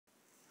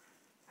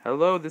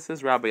Hello, this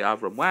is Rabbi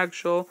Avram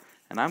Wagshul,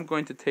 and I'm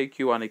going to take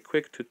you on a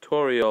quick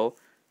tutorial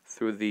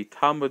through the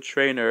Talmud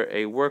Trainer,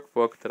 a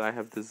workbook that I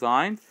have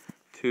designed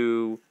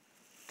to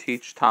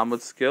teach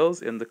Talmud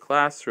skills in the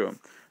classroom.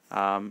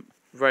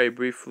 Very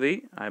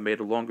briefly, I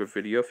made a longer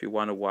video. If you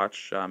want to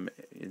watch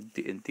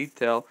in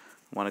detail,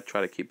 I want to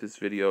try to keep this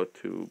video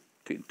to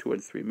 2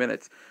 and 3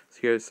 minutes. So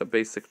here's some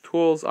basic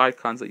tools,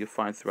 icons that you'll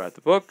find throughout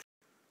the book.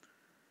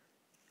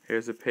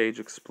 Here's a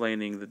page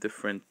explaining the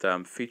different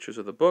features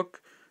of the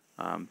book.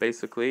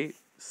 Basically,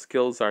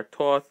 skills are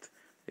taught,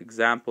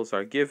 examples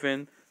are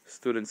given,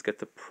 students get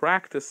to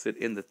practice it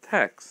in the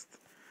text.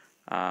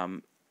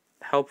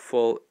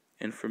 Helpful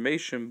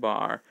information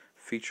bar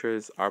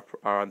features are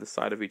on the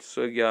side of each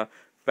sugya.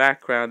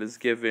 Background is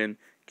given,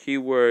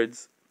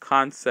 keywords,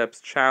 concepts,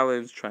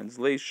 challenge,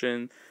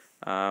 translation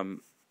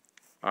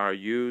are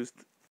used.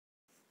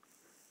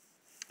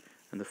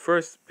 And the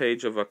first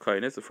page of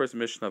Akainis, the first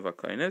mission of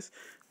Akainis,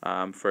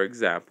 for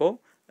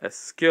example, a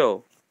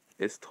skill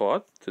is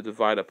taught to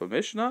divide up a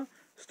Mishnah.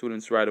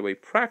 Students right away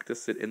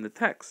practice it in the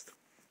text.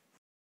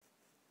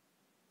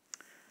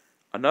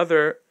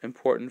 Another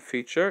important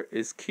feature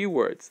is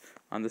keywords.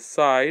 On the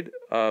side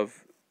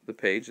of the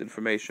page,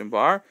 information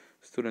bar,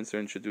 students are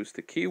introduced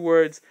to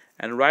keywords,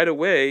 and right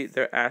away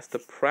they're asked to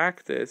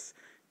practice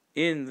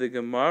in the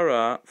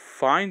Gemara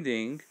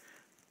finding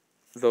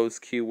those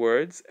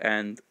keywords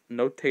and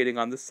notating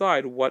on the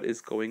side what is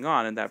going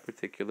on in that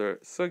particular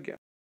sugya.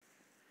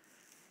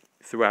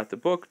 Throughout the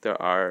book, there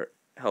are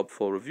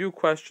helpful review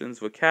questions,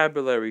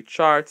 vocabulary,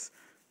 charts,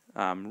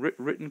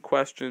 written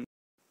questions.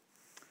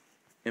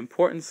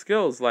 Important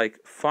skills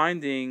like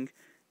finding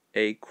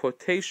a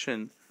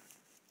quotation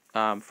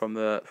from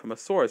a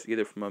source,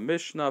 either from a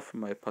Mishnah,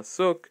 from a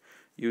pasuk,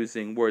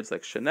 using words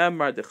like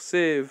shenemar,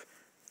 dechsiv,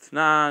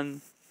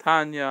 tnan,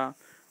 tanya,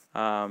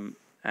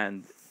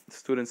 and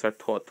students are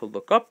taught to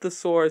look up the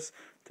source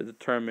to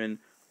determine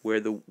where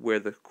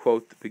the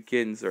quote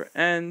begins or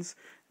ends,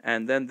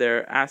 and then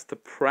they're asked to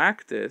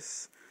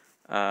practice.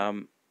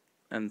 And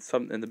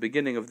in the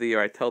beginning of the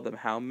year, I tell them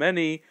how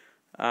many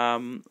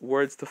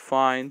words to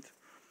find,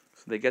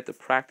 so they get to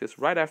practice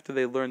right after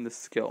they learn the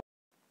skill.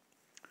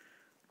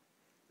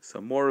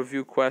 Some more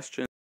review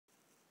questions.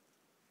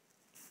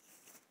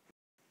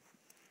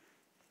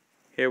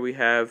 Here we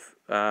have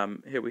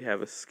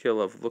a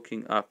skill of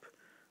looking up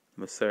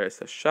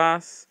Maseres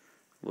Hashas,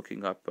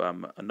 looking up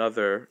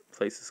another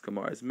places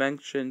Gemara is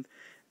mentioned.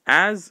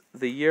 As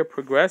the year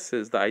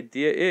progresses, the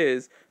idea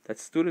is that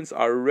students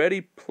are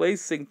already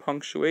placing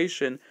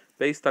punctuation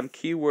based on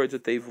keywords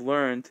that they've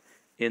learned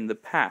in the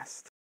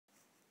past.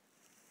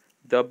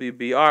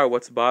 WBR,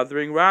 what's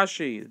bothering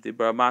Rashi? The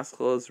Dibra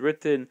Maschil is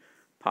written,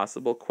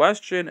 possible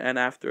question, and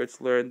after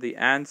it's learned the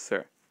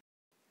answer.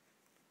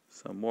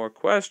 Some more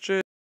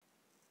questions.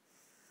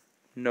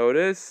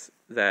 Notice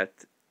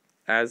that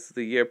as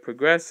the year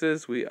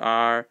progresses, we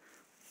are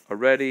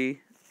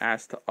already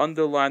asked to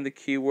underline the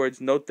keywords,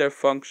 note their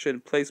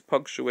function, place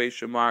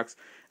punctuation marks,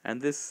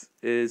 and this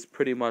is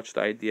pretty much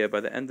the idea.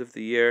 By the end of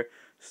the year,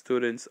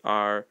 students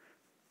are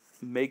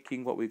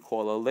making what we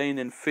call a lane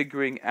and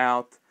figuring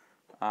out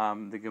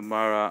the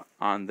Gemara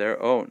on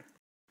their own.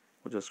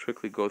 We'll just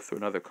quickly go through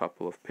another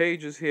couple of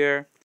pages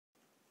here.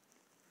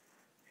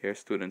 Here,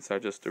 students are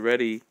just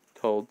already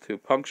told to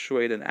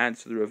punctuate and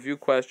answer the review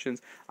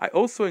questions. I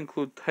also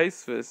include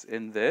Taisvis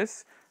in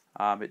this.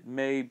 It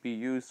may be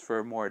used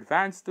for more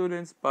advanced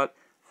students, but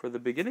for the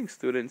beginning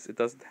students, it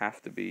doesn't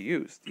have to be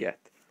used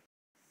yet.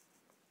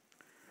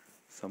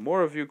 Some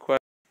more review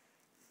questions.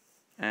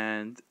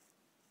 And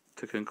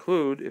to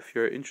conclude, if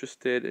you're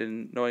interested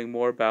in knowing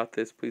more about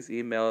this, please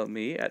email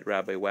me at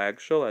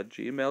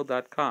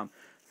rabbiwagshul@gmail.com.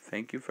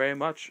 Thank you very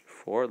much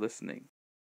for listening.